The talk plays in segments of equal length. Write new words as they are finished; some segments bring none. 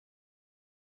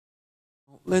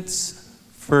Let's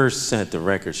first set the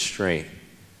record straight.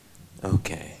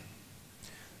 Okay.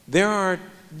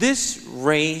 This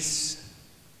race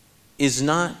is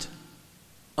not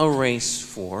a race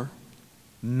for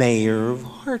mayor of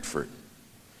Hartford.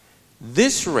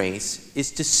 This race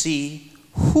is to see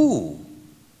who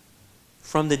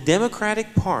from the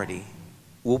Democratic Party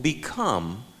will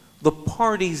become the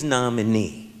party's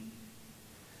nominee.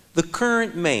 The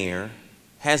current mayor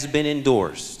has been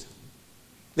endorsed.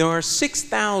 There are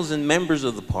 6,000 members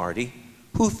of the party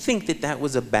who think that that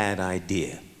was a bad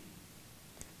idea.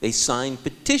 They signed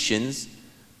petitions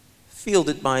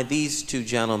fielded by these two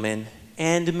gentlemen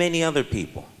and many other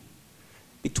people.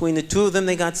 Between the two of them,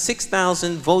 they got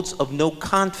 6,000 votes of no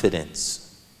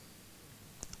confidence.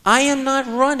 I am not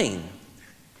running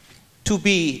to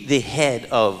be the head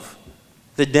of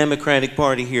the Democratic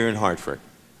Party here in Hartford.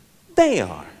 They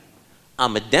are.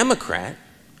 I'm a Democrat.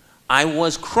 I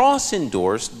was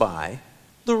cross-endorsed by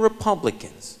the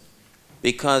Republicans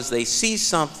because they see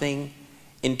something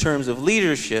in terms of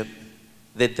leadership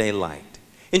that they liked.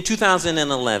 In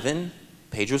 2011,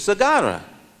 Pedro Segarra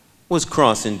was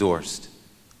cross-endorsed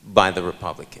by the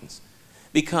Republicans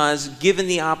because given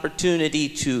the opportunity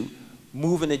to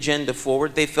move an agenda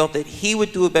forward, they felt that he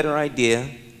would do a better idea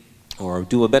or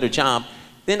do a better job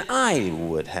than I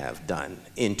would have done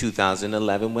in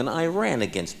 2011 when I ran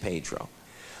against Pedro.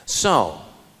 So,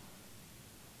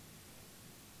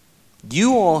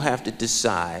 you all have to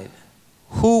decide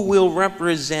who will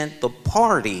represent the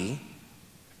party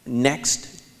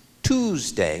next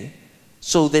Tuesday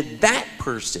so that that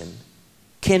person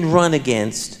can run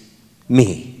against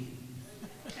me.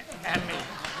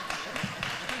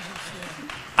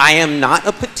 I am not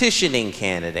a petitioning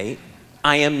candidate.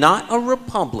 I am not a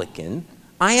Republican.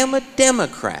 I am a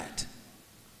Democrat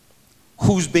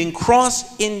who's been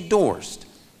cross-endorsed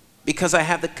because I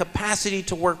have the capacity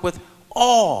to work with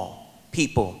all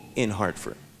people in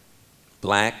Hartford.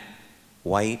 Black,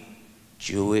 white,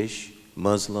 Jewish,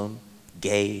 Muslim,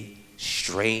 gay,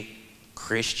 straight,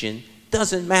 Christian,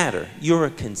 doesn't matter. You're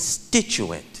a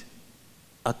constituent.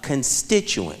 A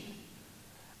constituent.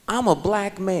 I'm a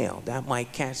black male. That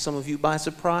might catch some of you by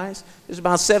surprise. There's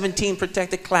about 17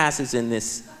 protected classes in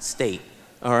this state,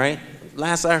 all right?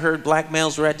 Last I heard, black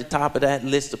males were at the top of that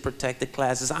list of protected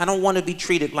classes. I don't want to be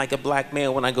treated like a black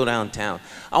male when I go downtown.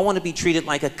 I want to be treated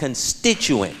like a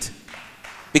constituent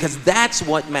because that's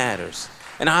what matters.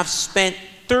 And I've spent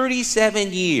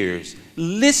 37 years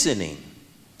listening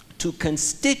to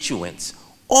constituents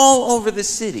all over the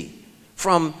city,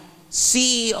 from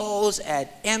CEOs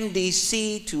at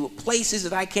MDC to places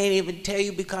that I can't even tell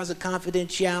you because of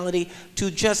confidentiality, to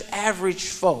just average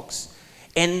folks.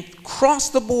 And across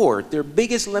the board, their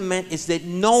biggest lament is that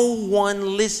no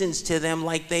one listens to them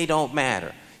like they don't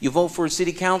matter. You vote for a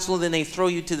city council, then they throw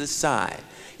you to the side.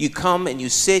 You come and you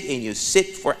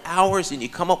sit for hours and you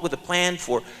come up with a plan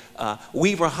for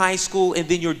Weaver High School and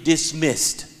then you're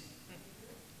dismissed.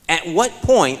 At what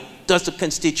point does the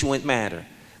constituent matter?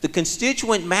 The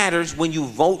constituent matters when you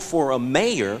vote for a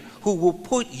mayor who will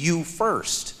put you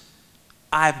first.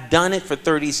 I've done it for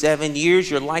 37 years.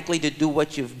 You're likely to do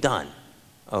what you've done,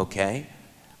 okay?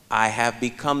 I have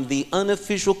become the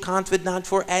unofficial confidant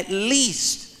for at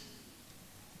least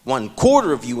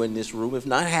 1/4 of you in this room, if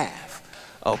not half,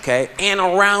 okay? And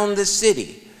around the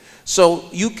city. So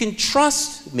you can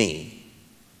trust me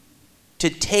to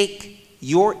take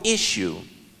your issue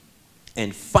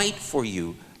and fight for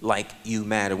you like you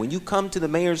matter. When you come to the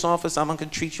mayor's office, I'm not going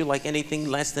to treat you like anything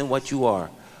less than what you are,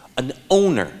 an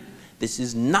owner. This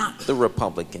is not the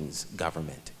Republicans'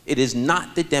 government. It is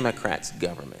not the Democrats'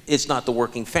 government. It's not the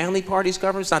Working Family Party's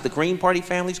government. It's not the Green Party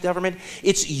family's government.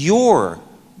 It's your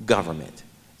government,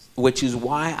 which is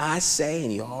why I say,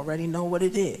 and you already know what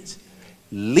it is,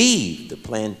 leave the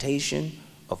plantation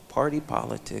of party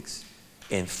politics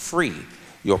and free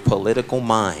your political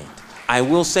mind. I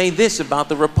will say this about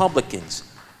the Republicans.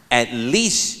 At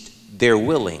least they're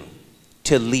willing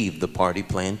to leave the party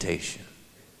plantation.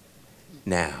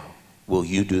 Now, will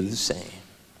you do the same?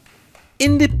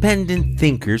 Independent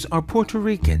thinkers are Puerto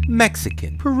Rican,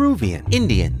 Mexican, Peruvian,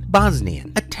 Indian,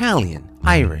 Bosnian, Italian,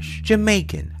 Irish,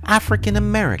 Jamaican, African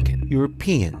American,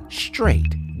 European,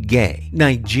 straight, gay,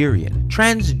 Nigerian,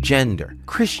 transgender,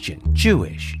 Christian,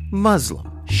 Jewish,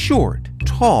 Muslim, short,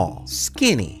 tall,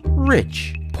 skinny,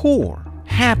 rich, poor,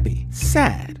 happy,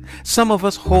 sad. Some of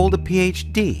us hold a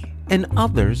PhD and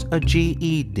others a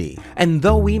GED. And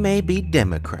though we may be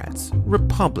Democrats,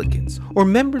 Republicans, or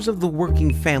members of the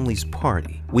Working Families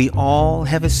Party, we all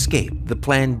have escaped the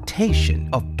plantation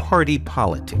of party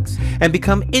politics and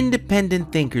become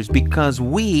independent thinkers because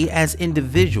we as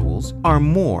individuals are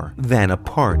more than a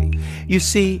party. You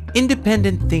see,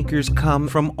 independent thinkers come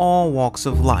from all walks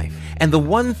of life, and the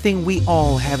one thing we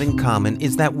all have in common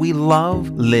is that we love,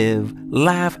 live,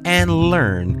 laugh, and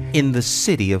learn in the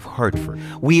city of Hartford.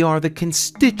 We are the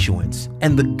constituents,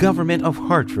 and the government of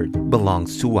Hartford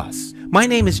belongs to us. My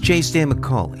name is J. Stan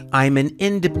McCauley. I'm an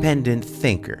independent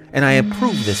thinker, and I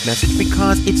approve this message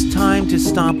because it's time to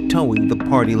stop towing the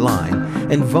party line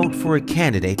and vote for a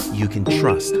candidate you can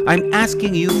trust. I'm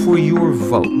asking you for your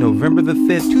vote November the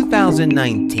 5th,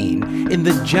 2019 in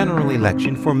the general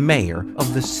election for mayor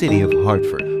of the city of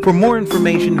Hartford. For more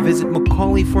information, visit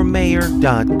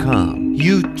McCauleyformayor.com.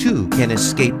 You too can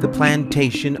escape the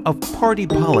plantation of party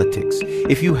politics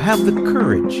if you have the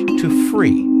courage to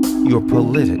free your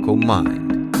political mind.